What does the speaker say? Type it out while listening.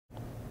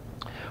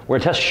We're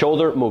going to test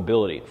shoulder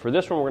mobility. For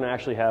this one, we're going to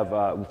actually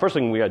have, first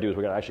thing we got to do is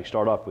we're going to actually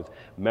start off with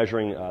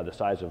measuring the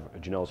size of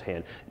Janelle's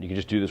hand. And you can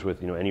just do this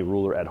with any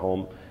ruler at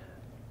home.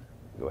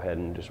 Go ahead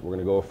and we're going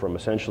to go from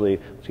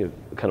essentially, let's get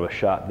kind of a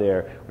shot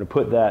there. We're going to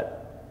put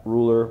that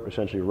ruler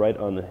essentially right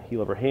on the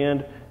heel of her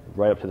hand,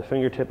 right up to the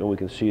fingertip, and we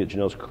can see that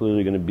Janelle's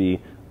clearly going to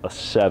be a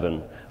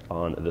 7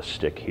 on the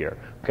stick here.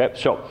 Okay,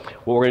 so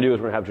what we're going to do is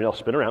we're going to have Janelle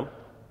spin around,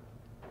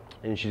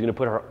 and she's going to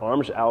put her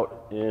arms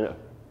out in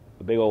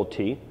a big old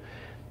T.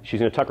 She's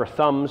going to tuck her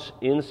thumbs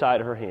inside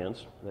her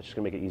hands. That's just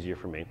going to make it easier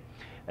for me.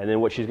 And then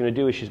what she's going to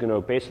do is she's going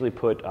to basically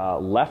put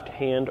left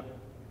hand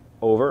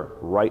over,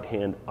 right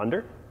hand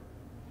under,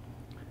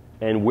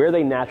 and where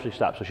they naturally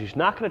stop. So she's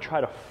not going to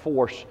try to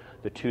force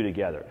the two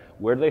together.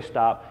 Where do they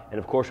stop? And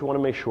of course we want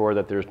to make sure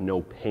that there's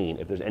no pain.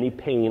 If there's any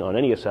pain on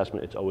any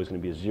assessment, it's always going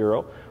to be a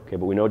 0. Okay,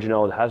 but we know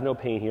Janelle has no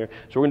pain here.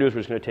 So what we're going to do is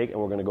we're just going to take and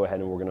we're going to go ahead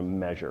and we're going to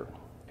measure.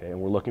 Okay, and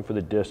we're looking for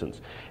the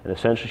distance. And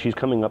essentially she's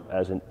coming up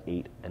as an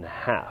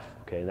 8.5.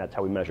 Okay, and that's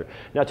how we measure.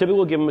 Now typically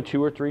we'll give them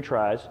 2 or 3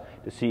 tries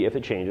to see if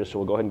it changes. So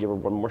we'll go ahead and give her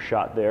one more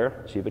shot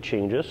there, see if it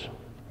changes.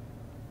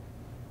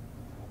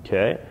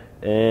 Okay,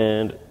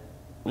 and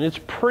it's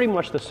pretty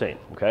much the same.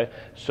 Okay,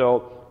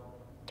 so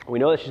we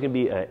know that she's going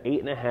to be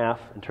 8.5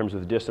 in terms of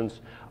the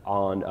distance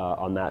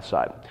on that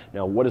side.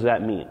 Now what does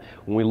that mean?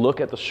 When we look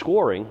at the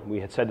scoring, we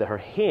had said that her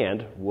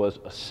hand was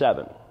a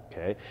 7.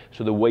 Okay,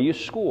 so the way you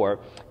score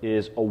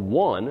is a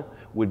 1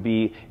 would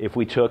be if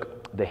we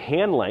took the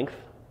hand length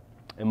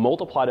and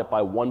multiplied it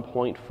by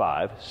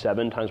 1.5,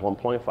 7 times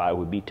 1.5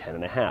 would be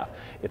 10.5.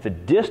 If the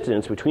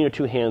distance between your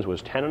two hands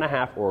was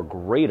 10.5 or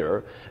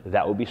greater,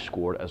 that would be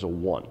scored as a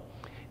 1.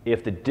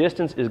 If the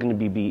distance is going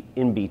to be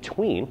in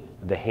between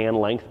the hand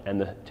length and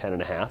the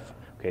 10.5,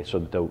 okay, so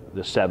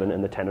the 7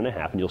 and the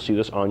 10.5, and you'll see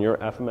this on your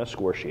FMS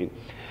score sheet,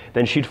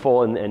 then she'd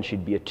fall in and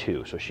she'd be a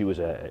 2. So she was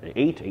an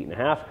 8,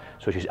 8.5,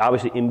 so she's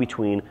obviously in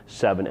between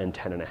 7 and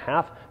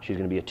 10.5, she's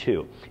going to be a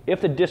 2.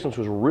 If the distance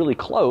was really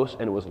close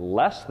and it was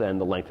less than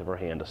the length of her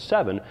hand, a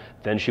 7,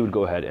 then she would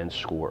go ahead and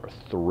score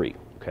a 3.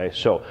 Okay,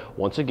 so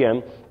once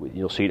again,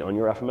 you'll see it on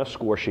your FMS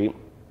score sheet,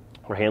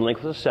 her hand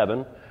length was a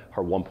 7,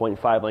 her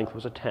 1.5 length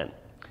was a 10.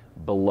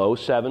 Below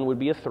 7 would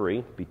be a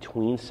 3,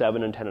 between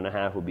 7 and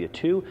 10.5 would be a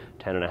 2,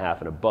 10.5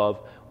 and above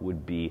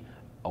would be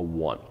a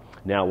 1.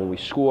 Now when we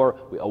score,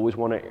 we always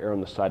want to err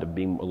on the side of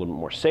being a little bit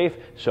more safe.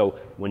 So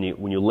when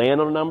you land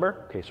on a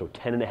number, okay, so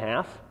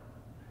 10.5,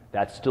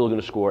 that's still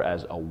going to score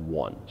as a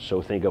 1.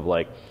 So think of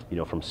like,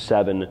 from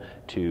 7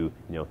 to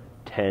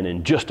 10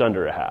 and just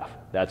under a half.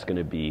 That's going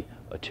to be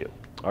a 2.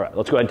 All right,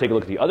 let's go ahead and take a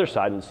look at the other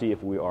side and see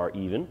if we are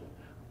even.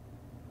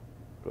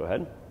 Go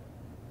ahead.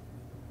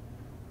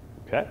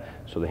 Okay,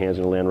 so the hand's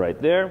going to land right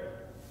there,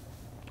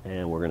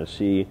 and we're going to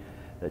see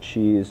that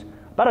she's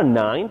about a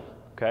 9.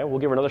 Okay, we'll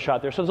give her another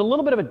shot there. So there's a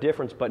little bit of a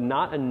difference, but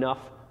not enough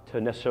to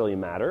necessarily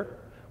matter.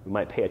 We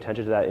might pay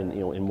attention to that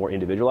in more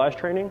individualized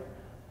training.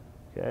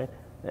 Okay,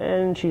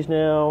 and she's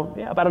now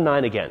about a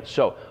 9 again.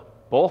 So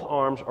both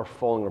arms are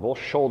falling, or both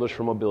shoulders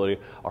for mobility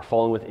are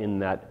falling within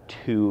that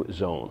 2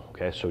 zone.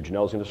 Okay, so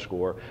Janelle's going to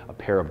score a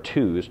pair of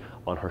 2s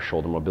on her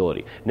shoulder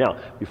mobility. Now,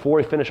 before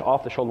we finish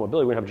off the shoulder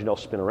mobility, we're going to have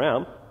Janelle spin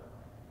around,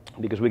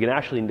 because we can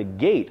actually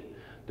negate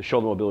the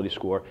shoulder mobility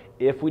score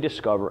if we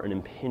discover an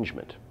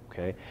impingement.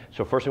 Okay,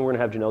 so first thing we're going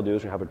to have Janelle do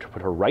is we're going to have her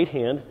put her right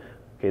hand,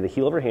 okay, the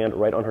heel of her hand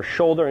right on her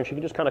shoulder, and she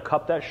can just kind of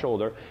cup that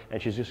shoulder,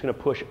 and she's just going to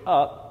push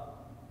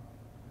up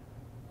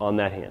on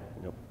that hand.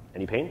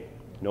 Any pain?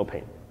 No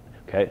pain.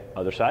 Okay,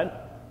 other side.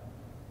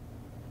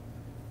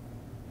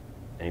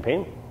 Any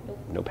pain?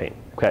 No pain.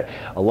 Okay,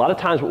 a lot of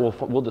times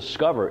what we'll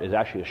discover is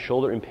actually a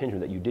shoulder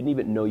impingement that you didn't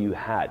even know you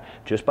had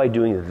just by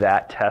doing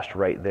that test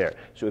right there.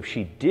 So if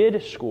she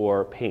did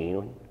score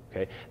pain,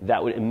 okay,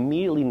 that would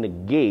immediately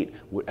negate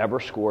whatever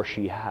score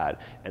she had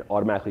and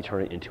automatically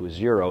turn it into a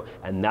 0,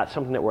 and that's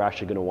something that we're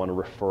actually going to want to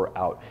refer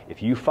out.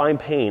 If you find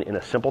pain in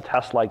a simple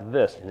test like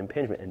this, an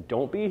impingement, and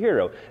don't be a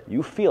hero,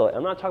 you feel it.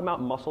 I'm not talking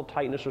about muscle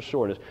tightness or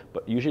soreness,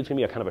 but usually it's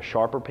going to be a kind of a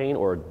sharper pain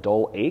or a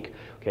dull ache.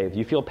 Okay, if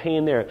you feel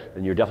pain there,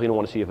 then you're definitely going to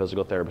want to see a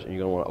physical therapist, and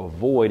you're going to want to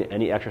avoid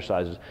any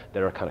exercises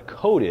that are kind of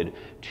coded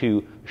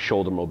to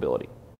shoulder mobility.